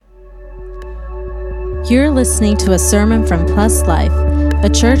You're listening to a sermon from Plus Life, a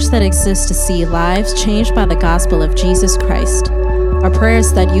church that exists to see lives changed by the gospel of Jesus Christ. Our prayer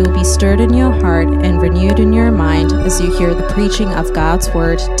is that you will be stirred in your heart and renewed in your mind as you hear the preaching of God's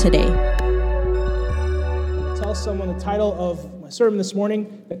word today. Tell someone the title of my sermon this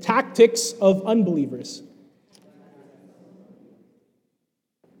morning, The Tactics of Unbelievers.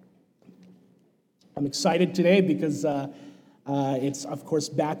 I'm excited today because it's, of course,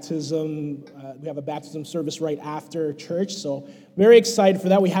 baptism. We have a baptism service right after church, so very excited for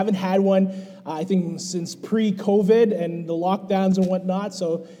that. We haven't had one, I think, since pre-COVID and the lockdowns and whatnot,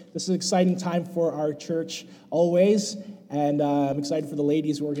 so this is an exciting time for our church always, and I'm excited for the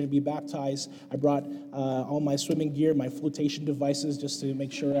ladies who are going to be baptized. I brought all my swimming gear, my flotation devices, just to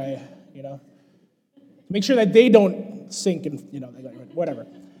make sure make sure that they don't sink and, whatever.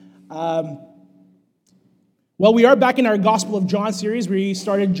 Well, we are back in our Gospel of John series. We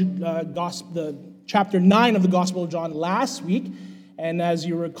started the chapter 9 of the Gospel of John last week. And as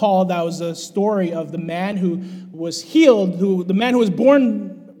you recall, that was a story of the man who was healed, the man who was born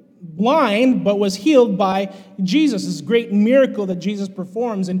blind but was healed by Jesus. This great miracle that Jesus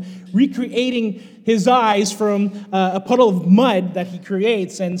performs in recreating his eyes from a puddle of mud that he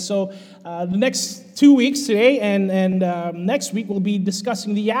creates. And so the next 2 weeks, today and next week, we'll be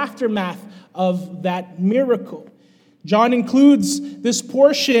discussing the aftermath of that miracle. John includes this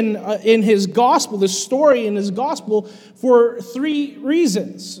portion in his gospel, this story in his gospel, for three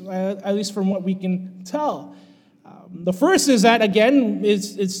reasons, at least from what we can tell. The first is that, again,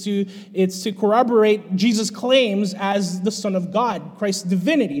 it's to corroborate Jesus' claims as the Son of God, Christ's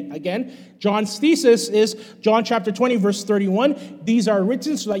divinity. Again, John's thesis is John chapter 20, verse 31. These are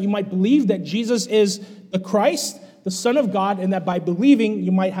written so that you might believe that Jesus is the Christ, the Son of God, and that by believing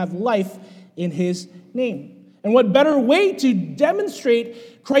you might have life in his name. And what better way to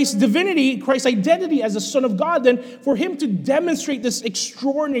demonstrate Christ's divinity, Christ's identity as the Son of God, than for him to demonstrate this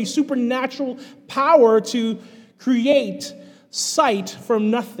extraordinary supernatural power to create sight from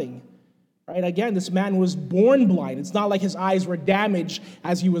nothing. Right? Again, this man was born blind. It's not like his eyes were damaged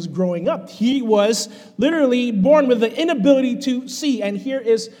as he was growing up. He was literally born with the inability to see. And here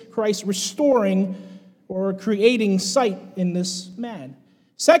is Christ restoring or creating sight in this man.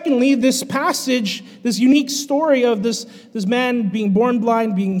 Secondly, this passage, this unique story of this man being born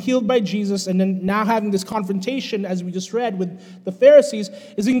blind, being healed by Jesus, and then now having this confrontation, as we just read, with the Pharisees,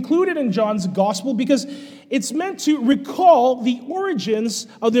 is included in John's gospel because it's meant to recall the origins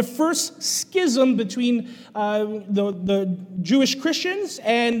of the first schism between the Jewish Christians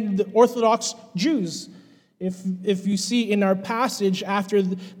and the Orthodox Jews. If you see in our passage, after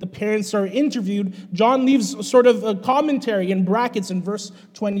the parents are interviewed, John leaves sort of a commentary in brackets in verse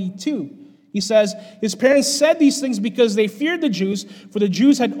 22. He says, his parents said these things because they feared the Jews, for the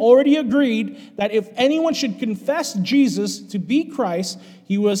Jews had already agreed that if anyone should confess Jesus to be Christ,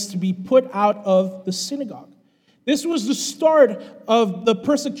 he was to be put out of the synagogue. This was the start of the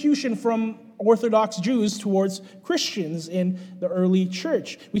persecution from Orthodox Jews towards Christians in the early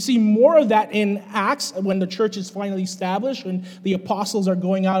church. We see more of that in Acts when the church is finally established and the apostles are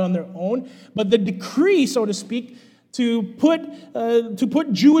going out on their own. But the decree, so to speak, to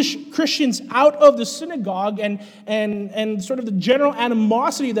put Jewish Christians out of the synagogue and sort of the general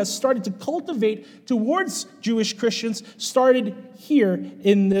animosity that started to cultivate towards Jewish Christians started here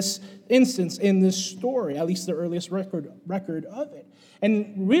in this instance, in this story, at least the earliest record of it.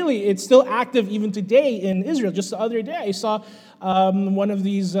 And really, it's still active even today in Israel. Just the other day, I saw one of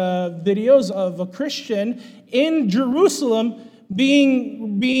these videos of a Christian in Jerusalem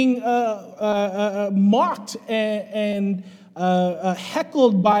being mocked and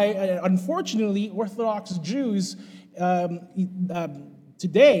heckled by, unfortunately, Orthodox Jews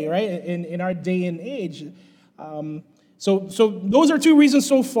today, right, in our day and age. So those are two reasons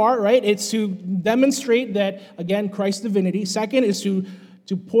so far, right? It's to demonstrate that, again, Christ's divinity. Second is to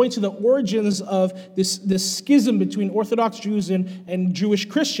point to the origins of this schism between Orthodox Jews and Jewish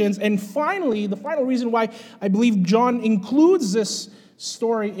Christians. And finally, the final reason why I believe John includes this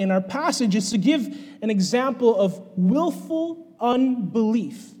story in our passage is to give an example of willful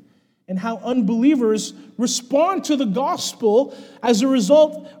unbelief and how unbelievers respond to the gospel as a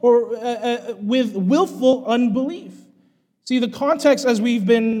result or with willful unbelief. See, the context, as we've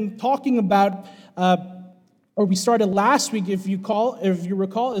been talking about, or we started last week, if you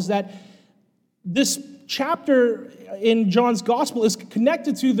recall, is that this chapter in John's gospel is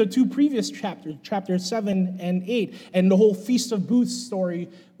connected to the two previous chapters, chapter 7 and 8, and the whole Feast of Booths story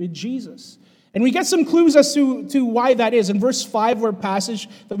with Jesus. And we get some clues as to why that is. In verse 5, where passage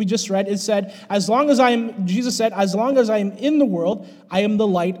that we just read, it said, Jesus said, as long as I am in the world, I am the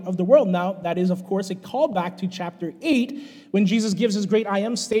light of the world. Now, that is, of course, a callback to chapter 8, when Jesus gives his great I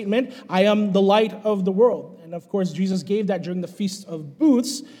am statement, I am the light of the world. And of course, Jesus gave that during the Feast of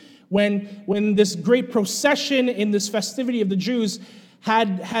Booths, when this great procession in this festivity of the Jews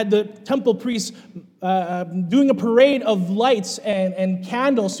had the temple priests doing a parade of lights and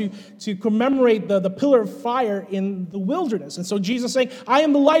candles to commemorate the pillar of fire in the wilderness. And so Jesus saying, I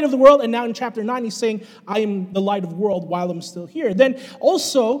am the light of the world. And now in chapter 9, he's saying, I am the light of the world while I'm still here. Then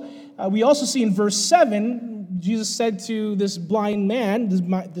also, we also see in verse 7, Jesus said to this blind man,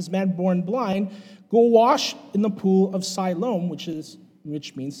 this man born blind, go wash in the pool of Siloam,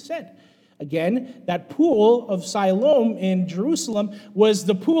 which means sent. Again, that pool of Siloam in Jerusalem was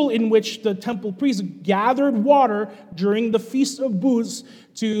the pool in which the temple priests gathered water during the Feast of Booths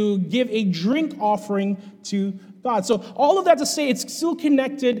to give a drink offering to God. So all of that to say, it's still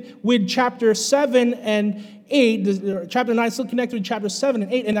connected with chapter 7 and 8. Chapter 9 is still connected with chapter 7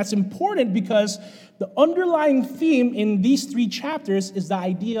 and 8, and that's important because the underlying theme in these three chapters is the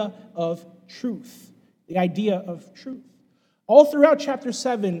idea of truth. The idea of truth. All throughout chapter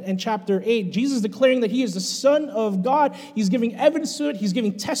 7 and chapter 8, Jesus is declaring that he is the Son of God. He's giving evidence to it. He's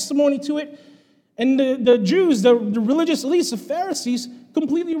giving testimony to it. And the Jews, the religious elites, the Pharisees,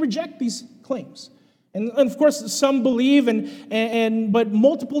 completely reject these claims. And of course, some believe, but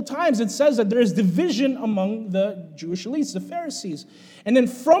multiple times it says that there is division among the Jewish elites, the Pharisees. And then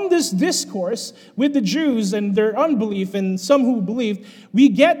from this discourse with the Jews and their unbelief and some who believed, we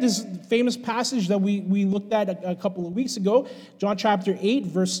get this famous passage that we looked at a couple of weeks ago, John chapter 8,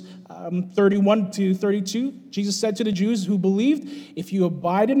 verse 31 to 32. Jesus said to the Jews who believed, if you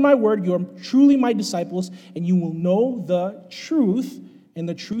abide in my word, you are truly my disciples, and you will know the truth, and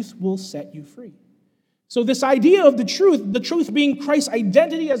the truth will set you free. So this idea of the truth being Christ's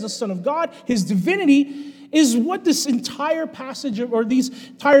identity as the Son of God, his divinity, is what this entire passage, or these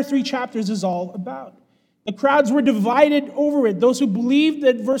entire three chapters, is all about. The crowds were divided over it, those who believed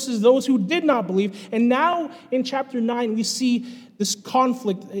it versus those who did not believe. And now in chapter 9, we see this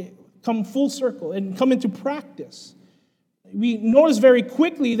conflict come full circle and come into practice. We notice very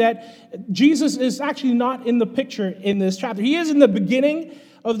quickly that Jesus is actually not in the picture in this chapter. He is in the beginning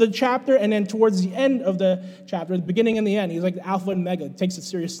of the chapter, and then towards the end of the chapter, the beginning and the end. He's like the Alpha and Omega. Takes it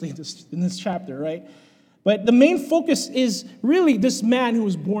seriously in this chapter, right? But the main focus is really this man who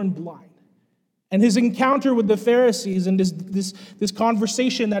was born blind, and his encounter with the Pharisees, and this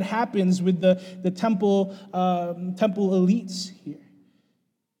conversation that happens with the temple elites here.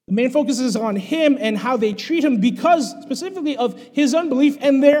 The main focus is on him and how they treat him because specifically of his unbelief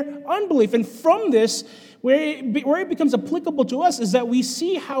and their unbelief. And from this, where it becomes applicable to us is that we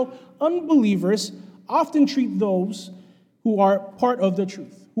see how unbelievers often treat those who are part of the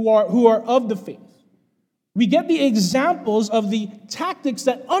truth, who are of the faith. We get the examples of the tactics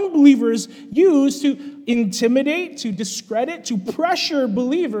that unbelievers use to intimidate, to discredit, to pressure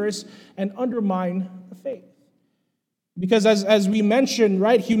believers and undermine the faith. Because as we mentioned,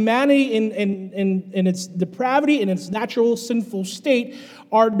 right, humanity in its depravity, in its natural sinful state,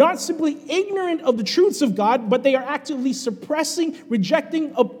 are not simply ignorant of the truths of God, but they are actively suppressing,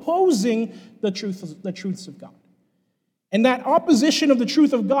 rejecting, opposing the truths of God. And that opposition of the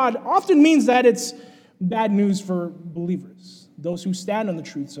truth of God often means that it's bad news for believers, those who stand on the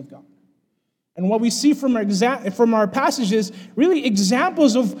truths of God. And what we see from our passage is really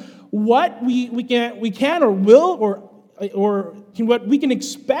examples of what we can or will or what we can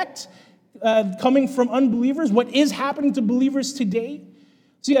expect coming from unbelievers, what is happening to believers today.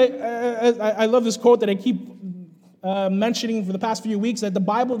 See, I love this quote that I keep mentioning for the past few weeks, that the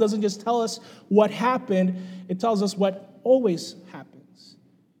Bible doesn't just tell us what happened, it tells us what always happens.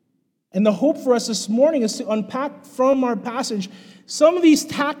 And the hope for us this morning is to unpack from our passage some of these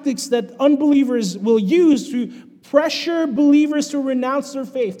tactics that unbelievers will use to pressure believers to renounce their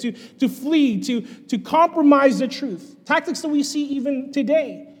faith, to flee, to compromise the truth. Tactics that we see even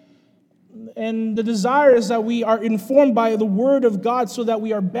today. And the desire is that we are informed by the Word of God so that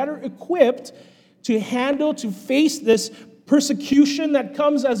we are better equipped to handle, to face this persecution that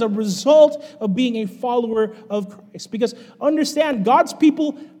comes as a result of being a follower of Christ. Because understand, God's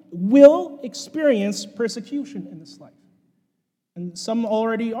people will experience persecution in this life. And some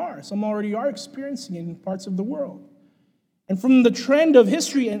already are. Some already are experiencing it in parts of the world. And from the trend of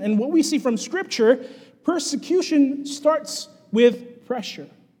history and what we see from Scripture, persecution starts with pressure.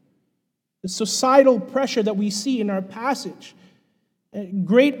 The societal pressure that we see in our passage. The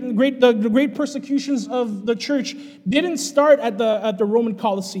great persecutions of the church didn't start at the Roman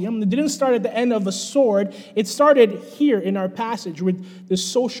Colosseum. It didn't start at the end of a sword. It started here in our passage with this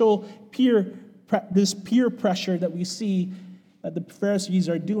social peer pressure that we see that the Pharisees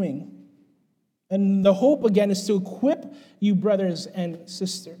are doing. And the hope, again, is to equip you brothers and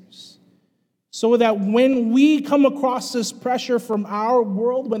sisters so that when we come across this pressure from our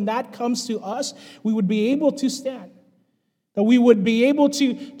world, when that comes to us, we would be able to stand. That we would be able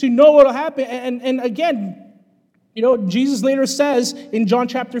to know what will happen. And again, Jesus later says in John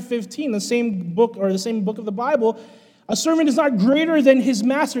chapter 15, the same book of the Bible, a servant is not greater than his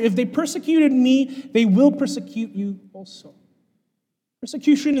master. If they persecuted me, they will persecute you also.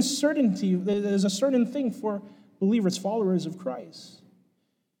 Persecution is certainty. There's a certain thing for believers, followers of Christ.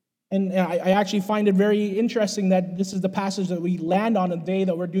 And I actually find it very interesting that this is the passage that we land on a day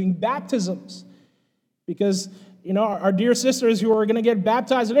that we're doing baptisms. Because, our dear sisters who are going to get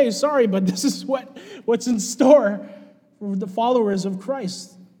baptized today, sorry, but this is what's in store for the followers of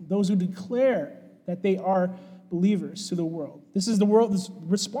Christ, those who declare that they are believers to the world. This is the world's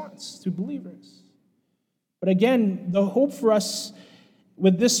response to believers. But again, the hope for us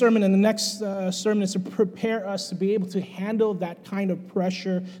with this sermon and the next sermon is to prepare us to be able to handle that kind of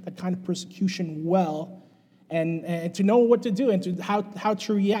pressure, that kind of persecution well, and to know what to do and to how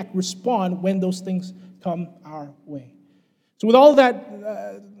to respond when those things come our way. So with all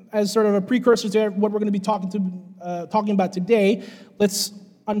that as sort of a precursor to what we're going to be talking about today, let's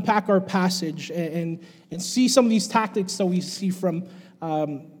unpack our passage and see some of these tactics that we see from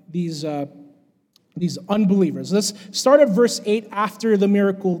these unbelievers. Let's start at verse 8 after the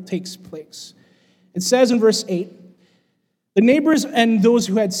miracle takes place. It says in verse 8, the neighbors and those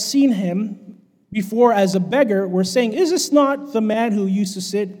who had seen him before as a beggar were saying, "Is this not the man who used to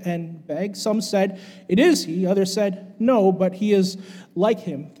sit and beg?" Some said, "It is he." Others said, "No, but he is like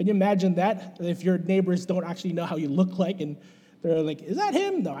him." Can you imagine that? If your neighbors don't actually know how you look like and they're like, "Is that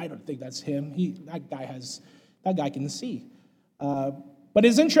him?" No, I don't think that's him. That guy can see. But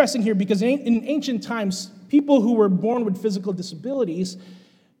it's interesting here because in ancient times, people who were born with physical disabilities,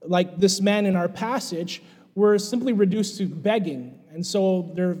 like this man in our passage, were simply reduced to begging. And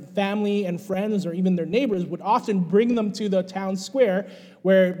so their family and friends or even their neighbors would often bring them to the town square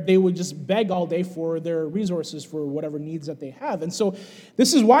where they would just beg all day for their resources for whatever needs that they have. And so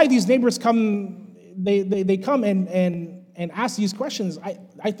this is why these neighbors come, they come and ask these questions.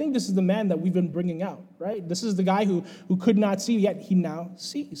 I think this is the man that we've been bringing out, right? This is the guy who could not see, yet he now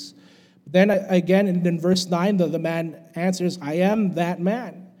sees. Then again, in verse 9, the man answers, "I am that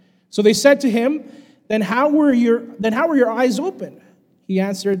man." So they said to him, Then how were your eyes open?" He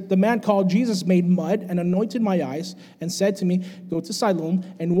answered, "The man called Jesus made mud and anointed my eyes and said to me, 'Go to Siloam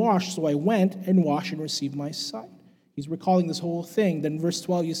and wash.' So I went and washed and received my sight." He's recalling this whole thing. Then verse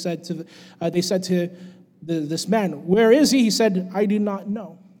 12, they said to this man, "Where is he?" He said, "I do not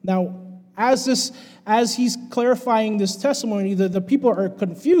know." Now, as he's clarifying this testimony, the people are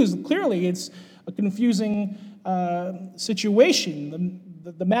confused. Clearly, it's a confusing situation.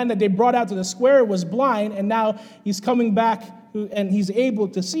 The man that they brought out to the square was blind, and now he's coming back and he's able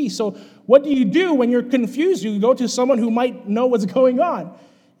to see. So what do you do when you're confused? You go to someone who might know what's going on.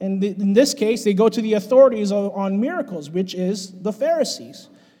 And in this case, they go to the authorities on miracles, which is the Pharisees.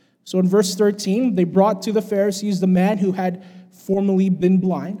 So in verse 13, they brought to the Pharisees the man who had formerly been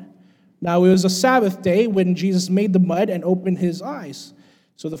blind. Now it was a Sabbath day when Jesus made the mud and opened his eyes.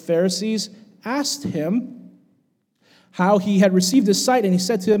 So the Pharisees asked him how he had received his sight, and he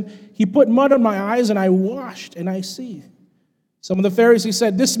said to them, "He put mud on my eyes, and I washed, and I see." Some of the Pharisees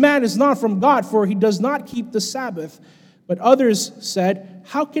said, "This man is not from God, for he does not keep the Sabbath." But others said,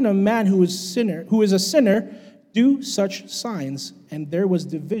 "How can a man who is a sinner do such signs?" And there was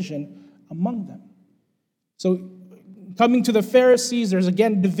division among them. So coming to the Pharisees, there's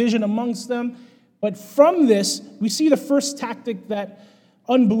again division amongst them. But from this, we see the first tactic that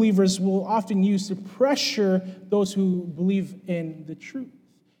unbelievers will often use to pressure those who believe in the truth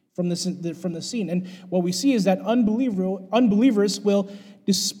from the scene. And what we see is that unbelievers will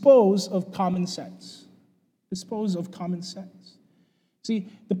dispose of common sense. Dispose of common sense. See,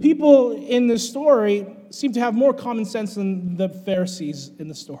 the people in this story seem to have more common sense than the Pharisees in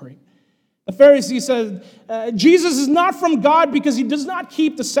the story. The Pharisees said, Jesus is not from God because he does not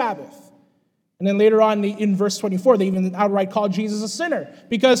keep the Sabbath. And then later on in verse 24, they even outright call Jesus a sinner.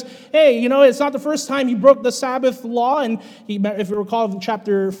 Because, hey, it's not the first time he broke the Sabbath law. And if you recall in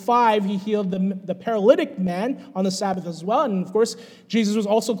chapter 5, he healed the paralytic man on the Sabbath as well. And of course, Jesus was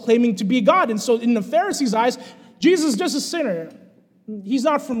also claiming to be God. And so in the Pharisees' eyes, Jesus is just a sinner. He's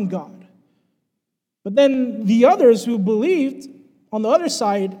not from God. But then the others who believed on the other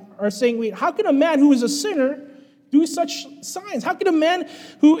side are saying, wait, how can a man who is a sinner do such signs? How can a man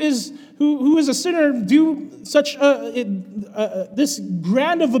who is a sinner do such this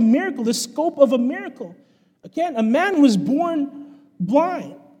grand of a miracle, this scope of a miracle? Again, a man was born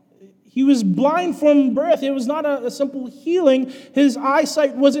blind. He was blind from birth. It was not a simple healing. His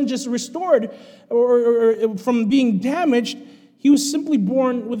eyesight wasn't just restored or from being damaged. He was simply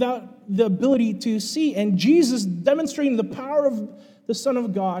born without the ability to see. And Jesus, demonstrating the power of the Son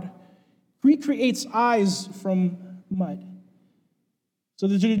of God, recreates eyes from mud. So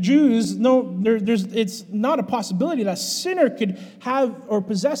the Jews, it's not a possibility that a sinner could have or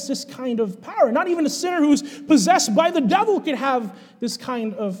possess this kind of power. Not even a sinner who's possessed by the devil could have this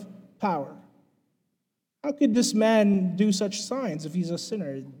kind of power. How could this man do such signs if he's a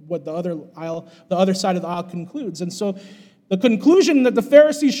sinner? What the other side of the aisle concludes. And so the conclusion that the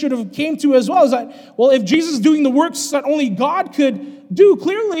Pharisees should have came to as well is that, well, if Jesus is doing the works that only God could do,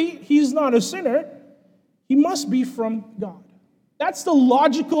 clearly he's not a sinner. He must be from God. That's the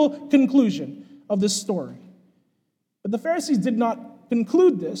logical conclusion of this story. But the Pharisees did not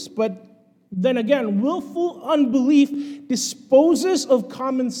conclude this, but then again, willful unbelief disposes of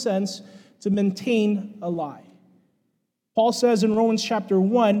common sense to maintain a lie. Paul says in Romans chapter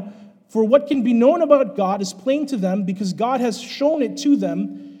 1, "For what can be known about God is plain to them because God has shown it to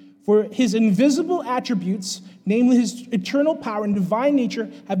them. For his invisible attributes, namely his eternal power and divine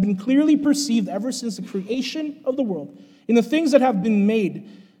nature, have been clearly perceived ever since the creation of the world, in the things that have been made,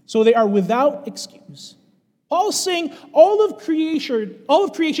 so they are without excuse." Paul is saying all of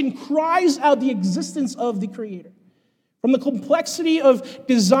creation cries out the existence of the Creator. From the complexity of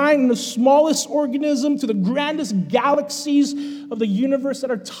design in the smallest organism to the grandest galaxies of the universe that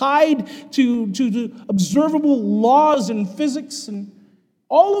are tied to the observable laws and physics, and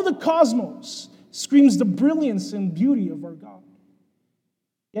all of the cosmos screams the brilliance and beauty of our God.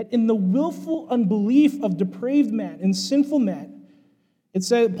 Yet in the willful unbelief of depraved man and sinful man,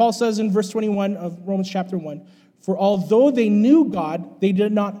 Paul says in verse 21 of Romans chapter 1, "For although they knew God, they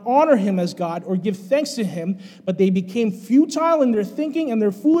did not honor him as God or give thanks to him, but they became futile in their thinking and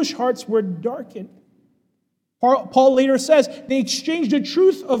their foolish hearts were darkened." Paul later says they exchanged the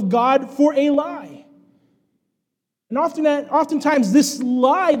truth of God for a lie. And oftentimes this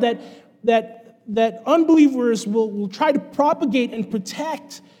lie that unbelievers will try to propagate and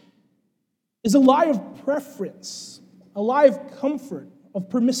protect is a lie of preference, a lie of comfort, of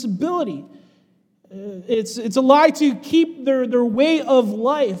permissibility. It's a lie to keep their way of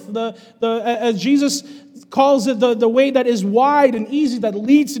life, as Jesus calls it, the way that is wide and easy that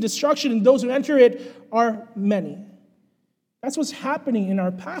leads to destruction, and those who enter it are many. That's what's happening in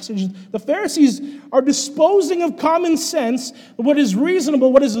our passage. The Pharisees are disposing of common sense, what is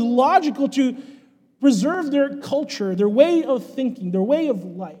reasonable, what is logical, to preserve their culture, their way of thinking, their way of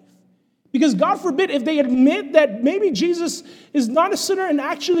life. Because God forbid, if they admit that maybe Jesus is not a sinner and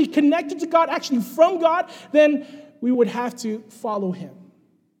actually connected to God, actually from God, then we would have to follow him.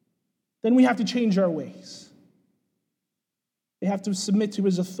 Then we have to change our ways. They have to submit to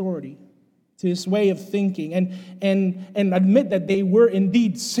his authority, to his way of thinking, and admit that they were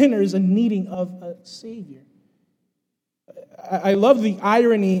indeed sinners and needing of a Savior. I love the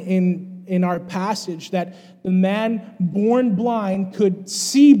irony in our passage that the man born blind could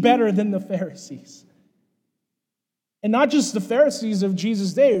see better than the Pharisees. And not just the Pharisees of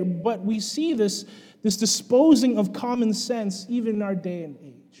Jesus' day, but we see this disposing of common sense even in our day and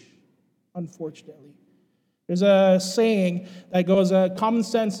age, unfortunately. There's a saying that goes, common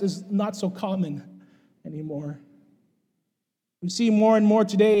sense is not so common anymore. We see more and more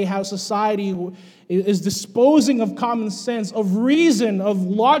today how society is disposing of common sense, of reason, of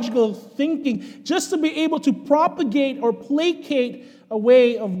logical thinking, just to be able to propagate or placate a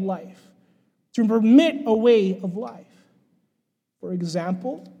way of life, to permit a way of life. For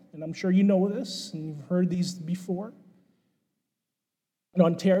example, and I'm sure you know this, and you've heard these before, in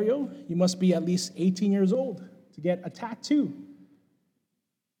Ontario, you must be at least 18 years old to get a tattoo,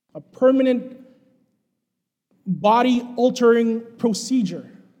 a permanent body-altering procedure.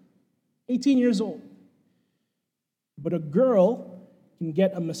 18 years old. But a girl can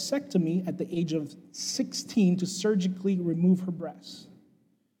get a mastectomy at the age of 16 to surgically remove her breasts.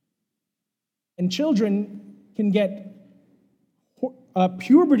 And children can get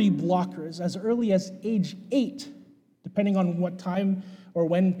puberty blockers as early as age 8, depending on what time or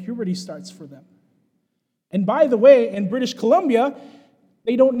when puberty starts for them. And by the way, in British Columbia,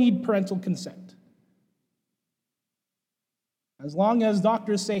 they don't need parental consent. As long as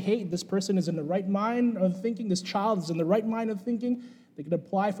doctors say, hey, this person is in the right mind of thinking, this child is in the right mind of thinking, they can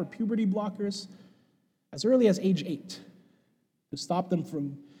apply for puberty blockers as early as age 8. to stop them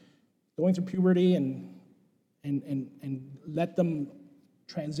from going through puberty and let them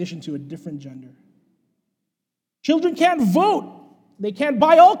transition to a different gender. Children can't vote. They can't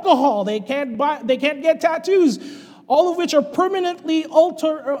buy alcohol. They can't get tattoos, all of which are permanently all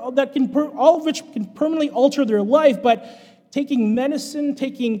of which can permanently alter their life. But taking medicine,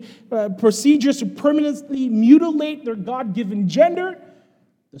 taking procedures to permanently mutilate their God-given gender,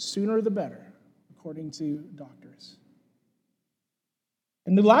 the sooner the better, according to doctors.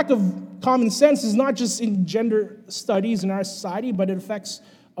 And the lack of common sense is not just in gender studies in our society, but it affects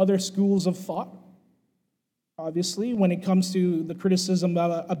other schools of thought. Obviously, when it comes to the criticism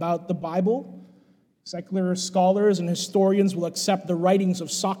about the Bible, secular scholars and historians will accept the writings of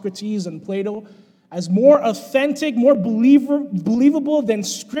Socrates and Plato as more authentic, more believable than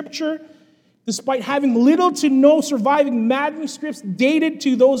Scripture, despite having little to no surviving manuscripts dated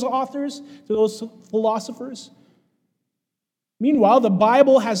to those authors, to those philosophers. Meanwhile, the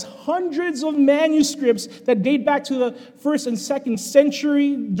Bible has hundreds of manuscripts that date back to the 1st and 2nd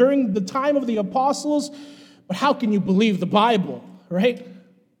century during the time of the apostles. But how can you believe the Bible, right?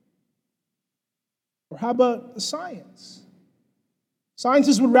 Or how about science?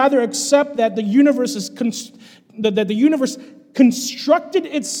 Scientists would rather accept that the universe constructed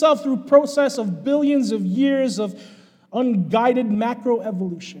itself through a process of billions of years of unguided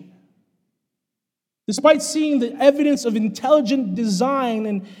macroevolution. Despite seeing the evidence of intelligent design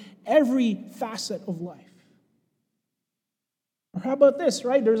in every facet of life. Or how about this,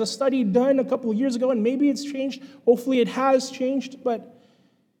 right? There's a study done a couple of years ago, and maybe it's changed. Hopefully it has changed, but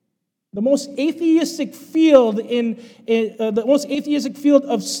the most atheistic field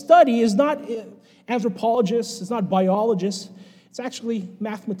of study is not anthropologists, it's not biologists, it's actually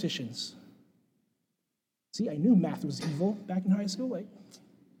mathematicians. See, I knew math was evil back in high school.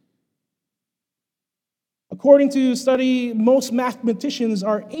 According to study, most mathematicians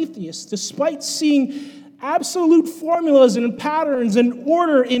are atheists, despite seeing absolute formulas and patterns and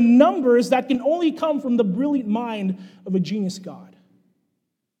order in numbers that can only come from the brilliant mind of a genius God.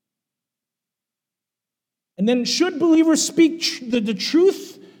 And then should believers speak the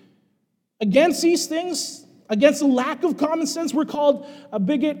truth against these things, against the lack of common sense? We're called a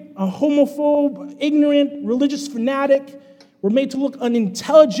bigot, a homophobe, ignorant, religious fanatic. We're made to look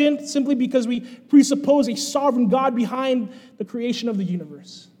unintelligent simply because we presuppose a sovereign God behind the creation of the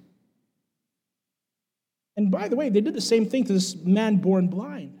universe. And by the way, they did the same thing to this man born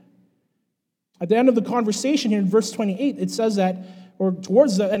blind. At the end of the conversation here in verse 28, it says that, or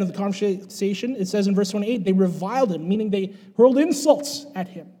towards the end of the conversation, it says in verse 28, they reviled him, meaning they hurled insults at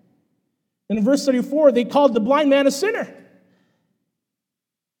him. And in verse 34, they called the blind man a sinner.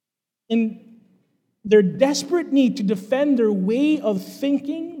 In their desperate need to defend their way of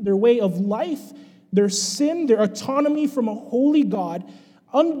thinking, their way of life, their sin, their autonomy from a holy God,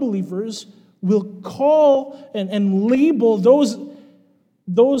 unbelievers will call and label those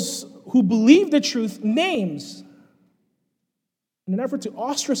who believe the truth names in an effort to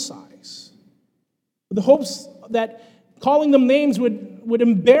ostracize, with the hopes that calling them names would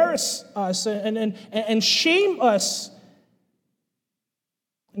embarrass us and shame us,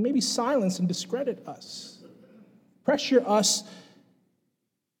 and maybe silence and discredit us, pressure us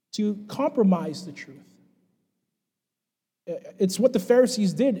to compromise the truth. It's what the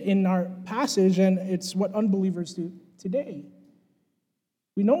Pharisees did in our passage, and it's what unbelievers do today.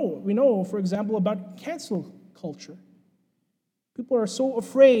 We know, for example, about cancel culture. People are so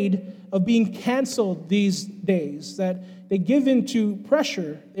afraid of being canceled these days that they give in to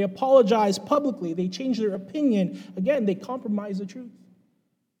pressure. They apologize publicly. They change their opinion. Again, they compromise the truth.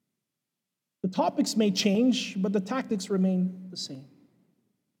 The topics may change, but the tactics remain the same.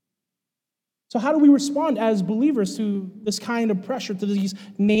 So how do we respond as believers to this kind of pressure, to these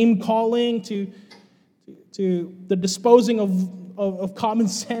name-calling, to the disposing of common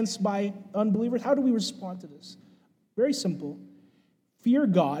sense by unbelievers? How do we respond to this? Very simple. Fear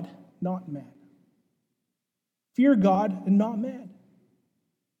God, not man. Fear God and not man.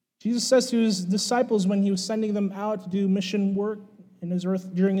 Jesus says to his disciples when he was sending them out to do mission work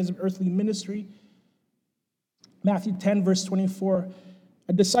during his earthly ministry, Matthew 10, verse 24,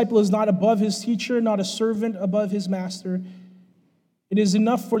 a disciple is not above his teacher, not a servant above his master. It is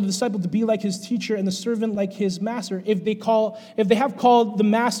enough for the disciple to be like his teacher and the servant like his master. If they have called the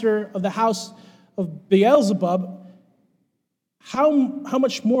master of the house of Beelzebub, how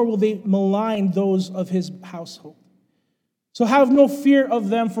much more will they malign those of his household? So have no fear of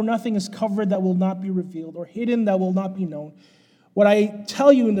them, for nothing is covered that will not be revealed, or hidden that will not be known. What I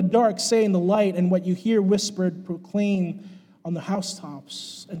tell you in the dark, say in the light, and what you hear whispered, proclaim on the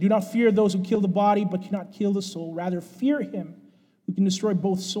housetops. And do not fear those who kill the body, but cannot kill the soul. Rather, fear him who can destroy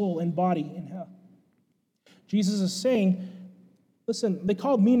both soul and body in hell. Jesus is saying, listen, they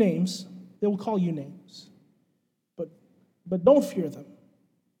called me names, they will call you names. But don't fear them.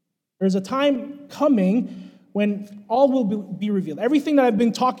 There's a time coming when all will be revealed. Everything that I've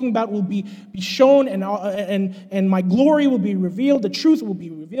been talking about will be shown, and my glory will be revealed. The truth will be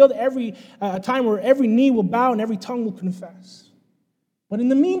revealed. Every time where every knee will bow and every tongue will confess. But in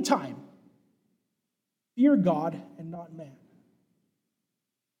the meantime, fear God and not man.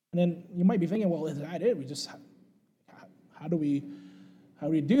 And then you might be thinking, well, is that it? How do we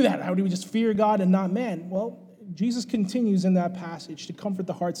do that? How do we just fear God and not man? Well, Jesus continues in that passage to comfort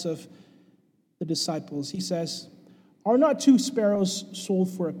the hearts of the disciples. He says, "Are not 2 sparrows sold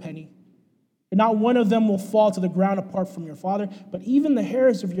for a penny? And not one of them will fall to the ground apart from your Father, but even the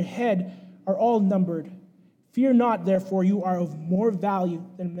hairs of your head are all numbered. Fear not, therefore, you are of more value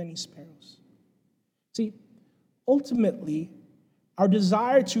than many sparrows." See, ultimately, our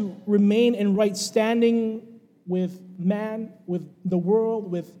desire to remain in right standing with man, with the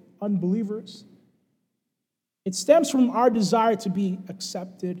world, with unbelievers, it stems from our desire to be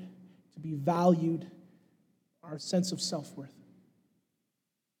accepted, to be valued, our sense of self-worth.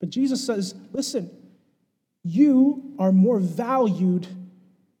 But Jesus says, listen, you are more valued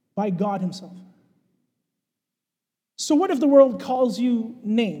by God himself. So what if the world calls you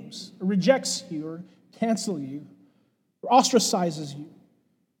names, or rejects you, or cancels you, or ostracizes you?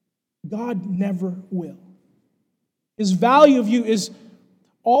 God never will. His value of you is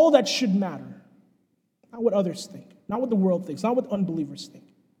all that should matter. Not what others think, not what the world thinks, not what unbelievers think.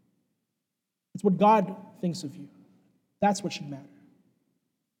 It's what God thinks of you. That's what should matter.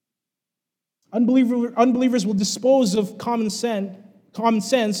 Unbelievers will dispose of common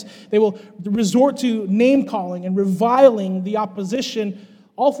sense. They will resort to name-calling and reviling the opposition,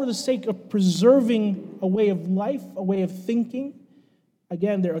 all for the sake of preserving a way of life, a way of thinking.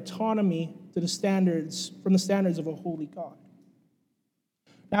 Again, their autonomy from the standards of a holy God.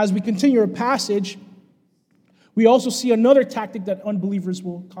 Now, as we continue our passage, we also see another tactic that unbelievers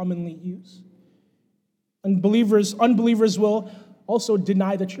will commonly use. Unbelievers will also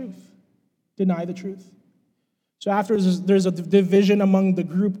deny the truth. Deny the truth. So after there's a division among the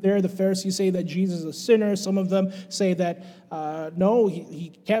group there, the Pharisees say that Jesus is a sinner. Some of them say that, no,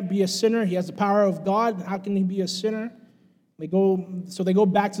 he can't be a sinner. He has the power of God. How can he be a sinner? They go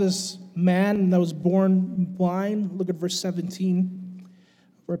back to this man that was born blind. Look at verse 17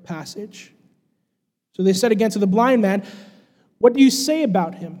 of our passage. So they said again to the blind man, "What do you say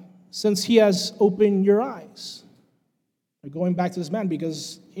about him, since he has opened your eyes?" They're going back to this man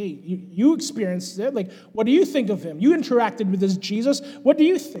because, hey, you experienced it. Like, what do you think of him? You interacted with this Jesus. What do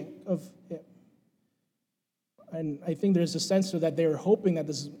you think of him? And I think there's a sense that they were hoping that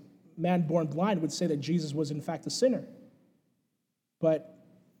this man born blind would say that Jesus was in fact a sinner. But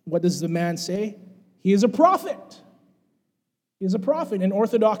what does the man say? He is a prophet. He is a prophet. In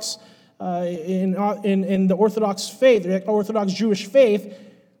Orthodox, in the Orthodox faith, the Orthodox Jewish faith,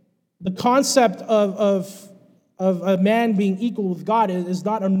 the concept of a man being equal with God is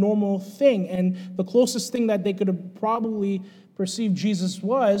not a normal thing. And the closest thing that they could have probably perceived Jesus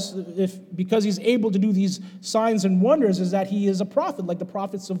was, because he's able to do these signs and wonders, is that he is a prophet, like the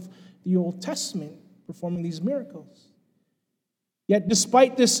prophets of the Old Testament, performing these miracles. Yet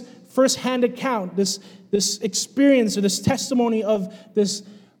despite this first-hand account, this experience or this testimony of this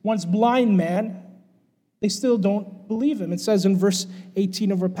once blind man, they still don't believe him. It says in verse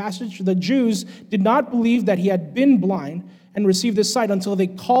 18 of our passage, the Jews did not believe that he had been blind and received his sight until they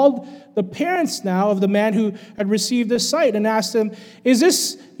called the parents now of the man who had received his sight and asked him, "Is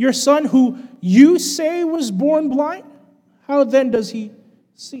this your son who you say was born blind? How then does he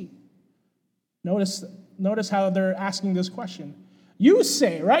see?" Notice how they're asking this question. You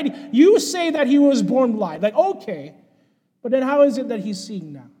say, right? You say that he was born blind. Like, okay, but then how is it that he's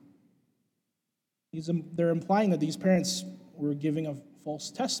seeing now? They're implying that these parents were giving a false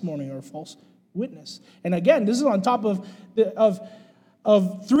testimony or a false witness. And again, this is on top of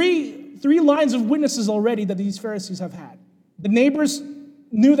three lines of witnesses already that these Pharisees have had. The neighbors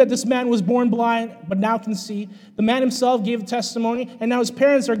knew that this man was born blind, but now can see. The man himself gave testimony, and now his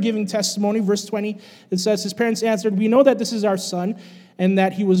parents are giving testimony. Verse 20, it says, his parents answered, "We know that this is our son, and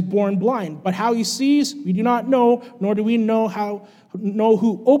that he was born blind. But how he sees, we do not know, nor do we know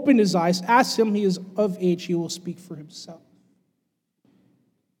who opened his eyes. Ask him, he is of age, he will speak for himself."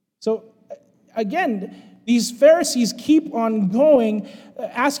 So, again, these Pharisees keep on going,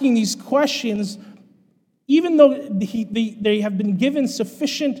 asking these questions, even though they have been given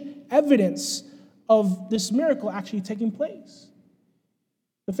sufficient evidence of this miracle actually taking place.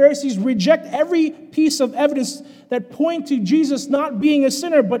 The Pharisees reject every piece of evidence that point to Jesus not being a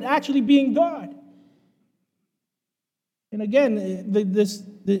sinner, but actually being God. And again,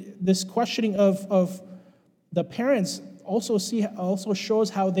 this questioning of the parents also shows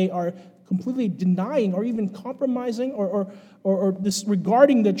how they are completely denying or even compromising or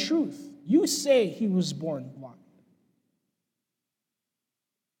disregarding the truth. You say he was born blind.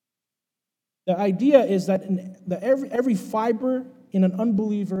 The idea is that every fiber in an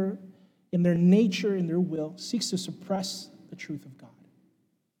unbeliever, in their nature, in their will, seeks to suppress the truth of God.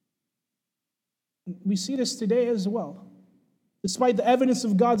 We see this today as well. Despite the evidence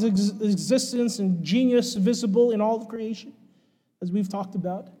of God's existence and genius visible in all of creation, as we've talked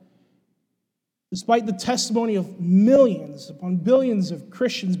about, despite the testimony of millions upon billions of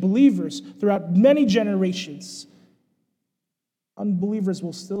Christians, believers throughout many generations, unbelievers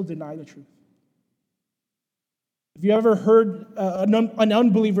will still deny the truth. Have you ever heard an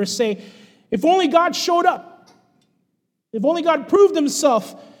unbeliever say, if only God showed up, if only God proved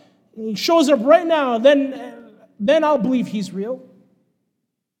himself, and he shows up right now, then I'll believe he's real?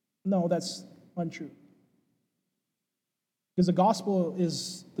 No, that's untrue. Because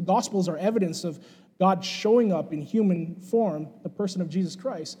the Gospels are evidence of God showing up in human form, the person of Jesus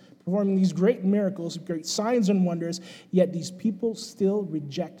Christ, performing these great miracles, great signs and wonders, yet these people still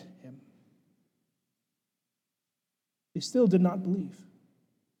reject him. They still did not believe.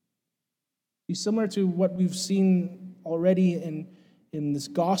 It's similar to what we've seen already in this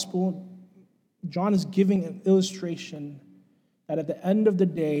gospel. John is giving an illustration that at the end of the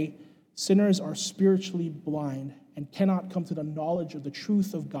day, sinners are spiritually blind and cannot come to the knowledge of the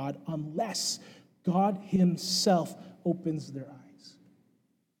truth of God unless God himself opens their eyes.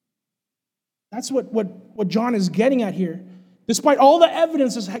 That's what John is getting at here. Despite all the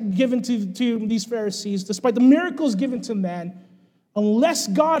evidence that's given to these Pharisees, despite the miracles given to man, unless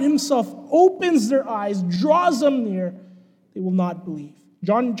God himself opens their eyes, draws them near, they will not believe.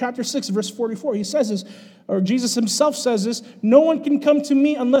 John chapter 6, verse 44, he says this, or Jesus himself says this, no one can come to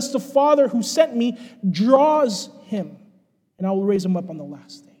me unless the Father who sent me draws him, and I will raise him up on the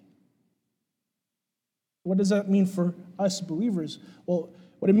last day. What does that mean for us believers? Well,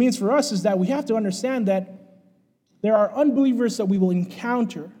 what it means for us is that we have to understand that there are unbelievers that we will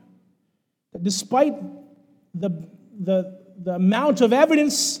encounter that despite the amount of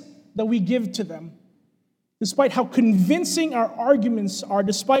evidence that we give to them, despite how convincing our arguments are,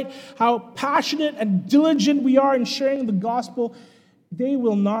 despite how passionate and diligent we are in sharing the gospel, they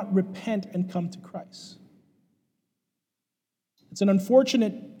will not repent and come to Christ. It's an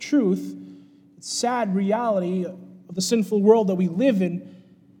unfortunate truth, it's a sad reality of the sinful world that we live in,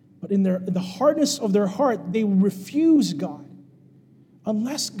 but in the hardness of their heart, they refuse God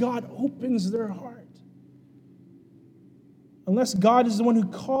unless God opens their heart, unless God is the one who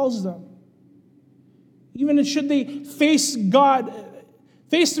calls them. Even should they face God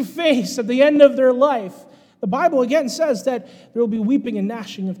face to face at the end of their life, the Bible again says that there will be weeping and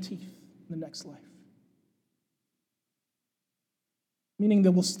gnashing of teeth in the next life. Meaning they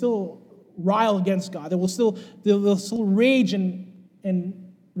will still rile against God. They'll still rage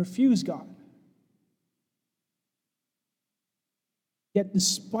and refuse God. Yet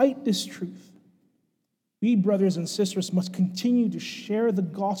despite this truth, we brothers and sisters must continue to share the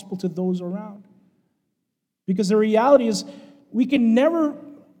gospel to those around. Because the reality is, we can never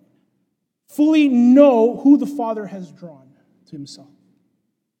fully know who the Father has drawn to himself.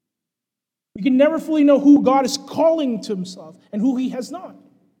 We can never fully know who God is calling to himself and who he has not.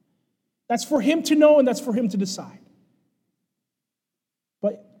 That's for him to know and that's for him to decide.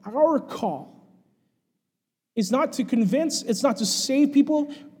 But our call is not to convince, it's not to save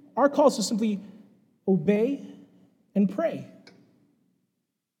people. Our call is to simply obey and pray.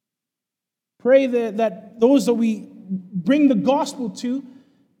 Pray that those that we bring the gospel to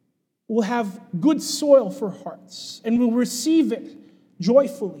will have good soil for hearts and will receive it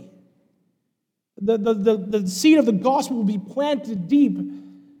joyfully. The seed of the gospel will be planted deep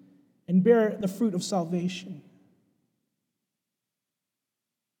and bear the fruit of salvation.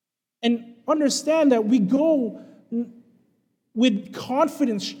 And understand that we go with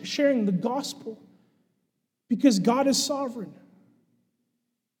confidence sharing the gospel because God is sovereign.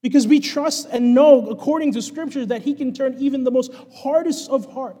 Because we trust and know, according to Scripture, that he can turn even the most hardest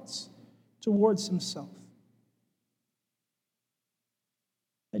of hearts towards himself.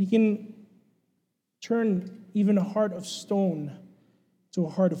 That he can turn even a heart of stone to a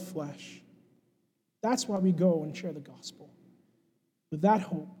heart of flesh. That's why we go and share the gospel, with that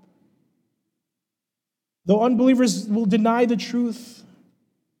hope. Though unbelievers will deny the truth,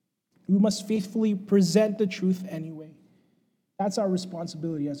 we must faithfully present the truth anyway. That's our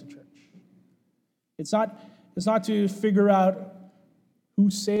responsibility as a church. It's not to figure out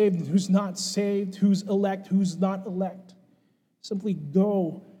who's saved and who's not saved, who's elect, who's not elect. Simply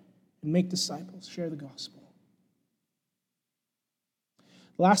go and make disciples, share the gospel.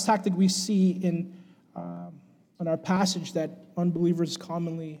 The last tactic we see in our passage that unbelievers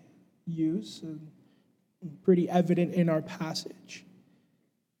commonly use, and pretty evident in our passage.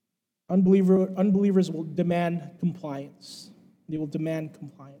 Unbelievers will demand compliance. They will demand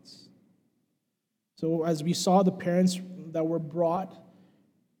compliance. So as we saw, the parents that were brought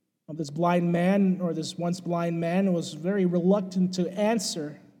of this blind man, or this once blind man, was very reluctant to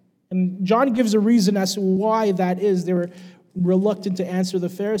answer. And John gives a reason as to why that is. They were reluctant to answer the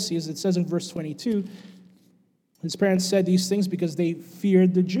Pharisees. It says in verse 22, his parents said these things because they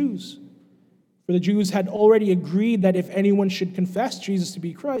feared the Jews. For the Jews had already agreed that if anyone should confess Jesus to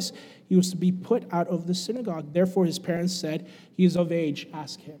be Christ, he was to be put out of the synagogue. Therefore, his parents said, he is of age,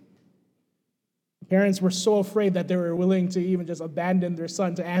 ask him. The parents were so afraid that they were willing to even just abandon their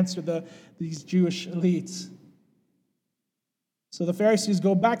son to answer these Jewish elites. So the Pharisees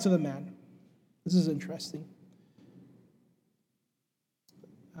go back to the man. This is interesting.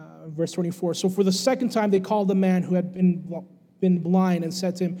 Verse 24, so for the second time they called the man who had been blind and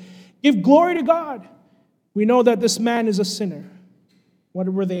said to him, give glory to God. We know that this man is a sinner. What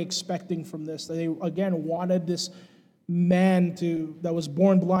were they expecting from this? They, again, wanted this man that was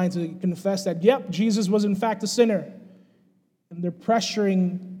born blind to confess that, yep, Jesus was in fact a sinner. And they're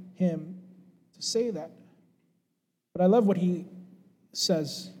pressuring him to say that. But I love what he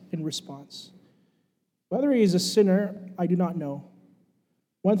says in response. Whether he is a sinner, I do not know.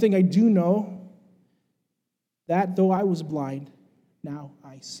 One thing I do know, that though I was blind, now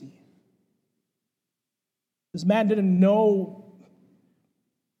I see. This man didn't know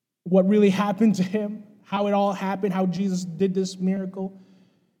what really happened to him, how it all happened, how Jesus did this miracle.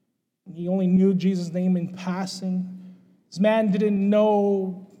 He only knew Jesus' name in passing. This man didn't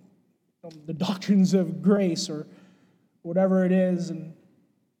know the doctrines of grace or whatever it is.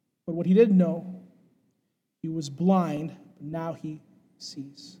 But what he did know, he was blind, but now he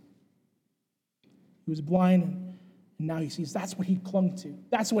sees. He was blind, and now he sees. That's what he clung to.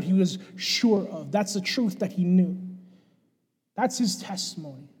 That's what he was sure of. That's the truth that he knew. That's his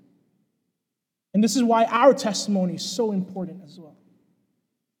testimony. And this is why our testimony is so important as well.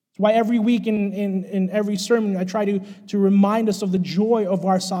 It's why every week in every sermon I try to remind us of the joy of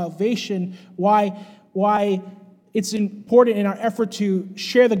our salvation, why it's important in our effort to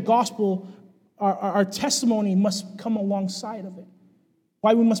share the gospel. Our testimony must come alongside of it.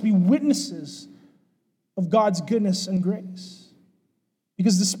 Why we must be witnesses of God's goodness and grace.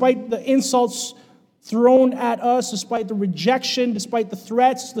 Because despite the insults thrown at us, despite the rejection, despite the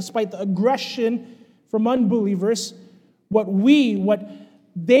threats, despite the aggression from unbelievers, what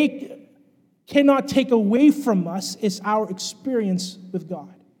they cannot take away from us is our experience with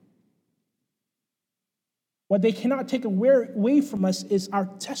God. What they cannot take away from us is our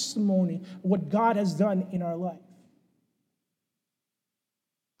testimony of what God has done in our life.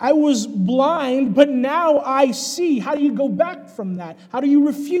 I was blind, but now I see. How do you go back from that? How do you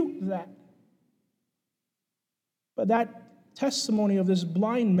refute that? But that testimony of this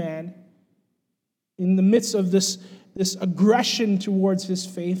blind man, in the midst of this aggression towards his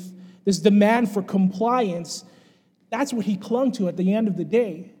faith, this demand for compliance, that's what he clung to at the end of the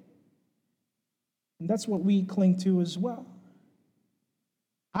day. And that's what we cling to as well.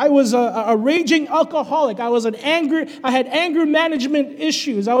 I was a raging alcoholic. I had anger management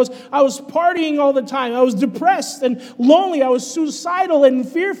issues. I was partying all the time. I was depressed and lonely. I was suicidal and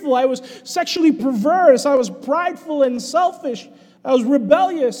fearful. I was sexually perverse. I was prideful and selfish. I was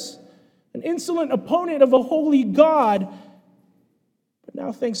rebellious, an insolent opponent of a holy God. But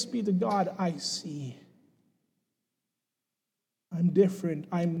now, thanks be to God, I see. I'm different.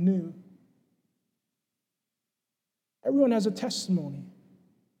 I'm new. Everyone has a testimony.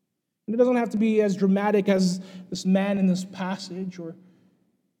 And it doesn't have to be as dramatic as this man in this passage, or it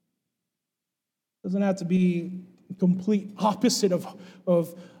doesn't have to be the complete opposite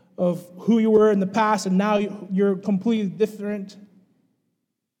of who you were in the past and now you're completely different.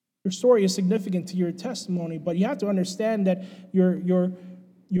 Your story is significant to your testimony, but you have to understand that your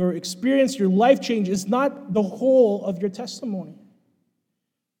experience, your life change is not the whole of your testimony.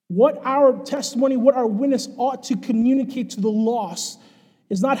 What our testimony, what our witness ought to communicate to the lost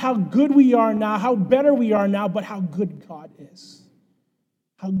is not how good we are now, how better we are now, but how good God is.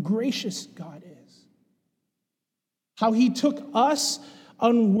 How gracious God is. How he took us,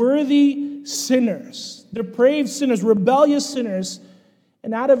 unworthy sinners, depraved sinners, rebellious sinners,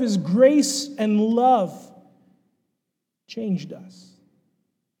 and out of his grace and love, changed us,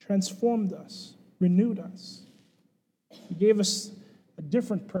 transformed us, renewed us. He gave us a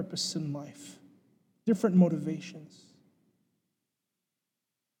different purpose in life, different motivations.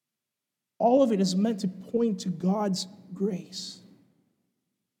 All of it is meant to point to God's grace.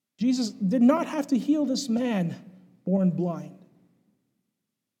 Jesus did not have to heal this man born blind.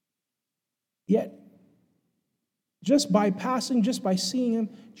 Yet, just by seeing him,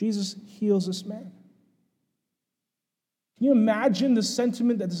 Jesus heals this man. Can you imagine the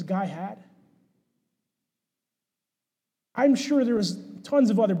sentiment that this guy had? I'm sure there was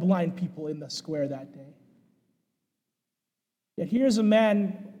tons of other blind people in the square that day. Yet here's a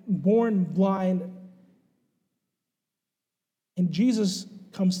man born blind, and Jesus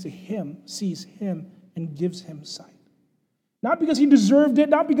comes to him, sees him, and gives him sight. Not because he deserved it,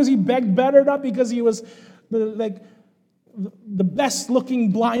 not because he begged better, not because he was the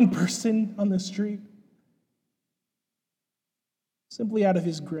best-looking blind person on the street. Simply out of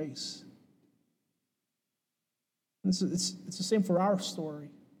his grace. It's the same for our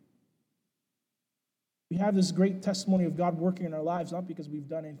story. We have this great testimony of God working in our lives, not because we've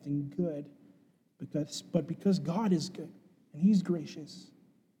done anything good, but because God is good and He's gracious.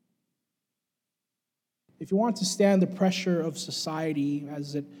 If you want to stand the pressure of society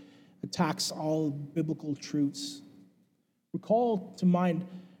as it attacks all biblical truths, recall to mind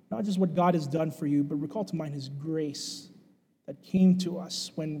not just what God has done for you, but recall to mind His grace that came to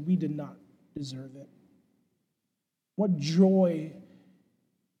us when we did not deserve it. What joy,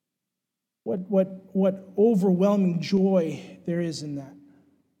 what overwhelming joy there is in that.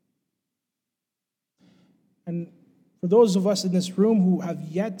 And for those of us in this room who have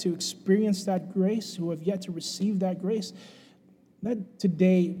yet to experience that grace, who have yet to receive that grace, let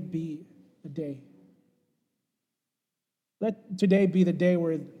today be the day. Let today be the day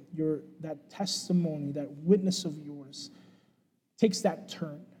where that testimony, that witness of yours takes that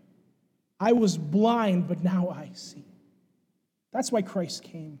turn. I was blind, but now I see. That's why Christ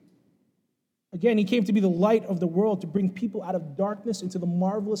came. Again, He came to be the light of the world, to bring people out of darkness into the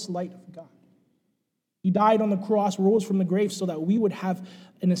marvelous light of God. He died on the cross, rose from the grave so that we would have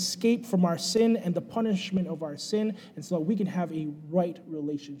an escape from our sin and the punishment of our sin, and so that we can have a right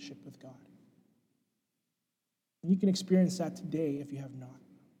relationship with God. And you can experience that today if you have not.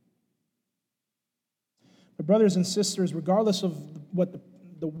 But brothers and sisters, regardless of what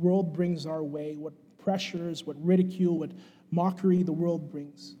the world brings our way, what pressures, what ridicule, what mockery the world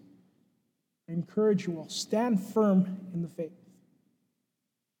brings, I encourage you all, stand firm in the faith.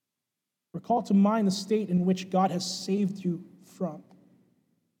 Recall to mind the state in which God has saved you from.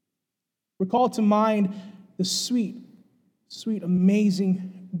 Recall to mind the sweet,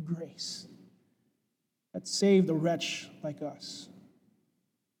 amazing grace that saved a wretch like us,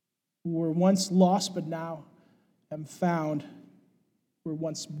 who were once lost but now am found, who were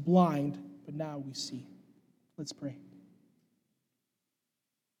once blind but now we see. Let's pray.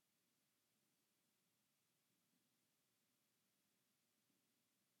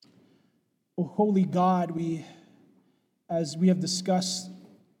 Oh, holy God, as we have discussed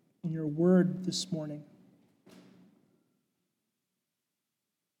in your word this morning,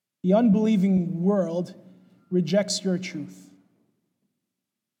 the unbelieving world rejects your truth,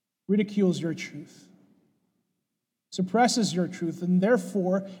 ridicules your truth, suppresses your truth, and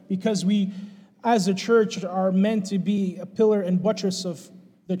therefore, because we as a church are meant to be a pillar and buttress of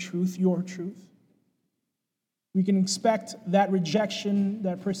the truth, your truth, we can expect that rejection,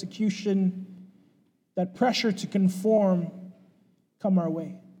 that persecution, that pressure to conform come our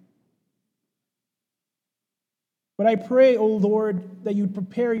way. But I pray, O Lord, that you'd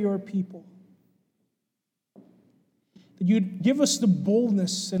prepare your people, that you'd give us the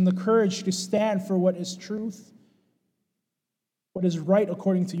boldness and the courage to stand for what is truth, what is right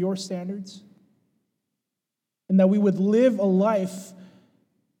according to your standards, and that we would live a life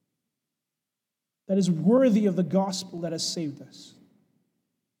that is worthy of the gospel that has saved us.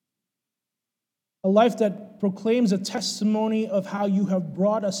 A life that proclaims a testimony of how you have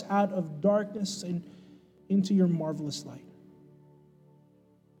brought us out of darkness and into your marvelous light.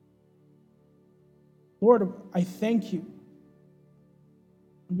 Lord, I thank you.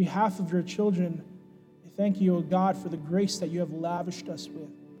 On behalf of your children, I thank you, O God, for the grace that you have lavished us with.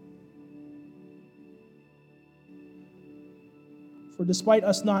 For despite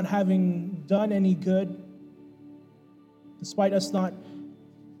us not having done any good, despite us not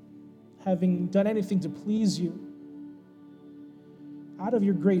having done anything to please you, out of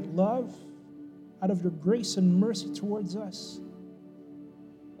your great love, out of your grace and mercy towards us,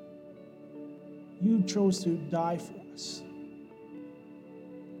 you chose to die for us.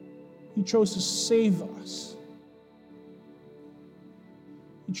 You chose to save us.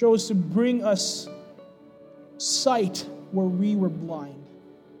 You chose to bring us sight where we were blind.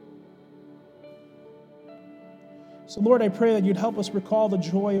 So Lord, I pray that you'd help us recall the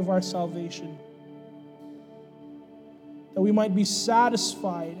joy of our salvation, that we might be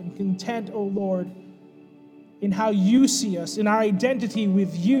satisfied and content, O Lord, in how you see us, in our identity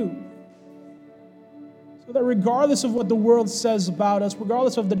with you, so that regardless of what the world says about us,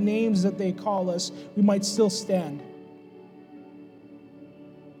 regardless of the names that they call us, we might still stand.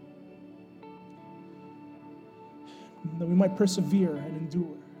 That we might persevere and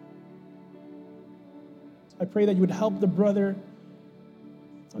endure. I pray that you would help the brother,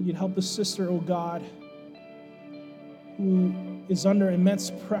 or you'd help the sister, oh God, who is under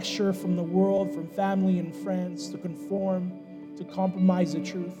immense pressure from the world, from family and friends, to conform, to compromise the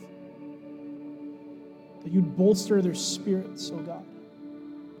truth. That you'd bolster their spirits, oh God.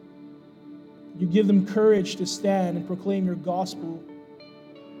 You give them courage to stand and proclaim your gospel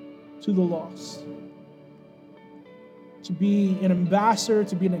to the lost. To be an ambassador,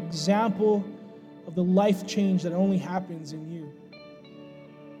 to be an example of the life change that only happens in you.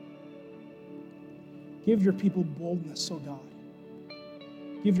 Give your people boldness, oh God.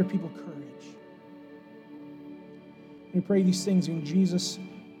 Give your people courage. We pray these things in Jesus,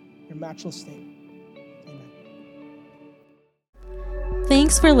 your matchless name. Amen.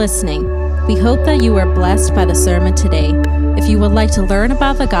 Thanks for listening. We hope that you were blessed by the sermon today. If you would like to learn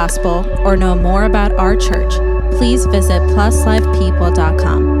about the gospel or know more about our church, please visit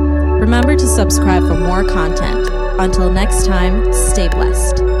pluslifepeople.com. Remember to subscribe for more content. Until next time, stay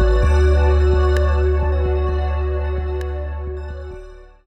blessed.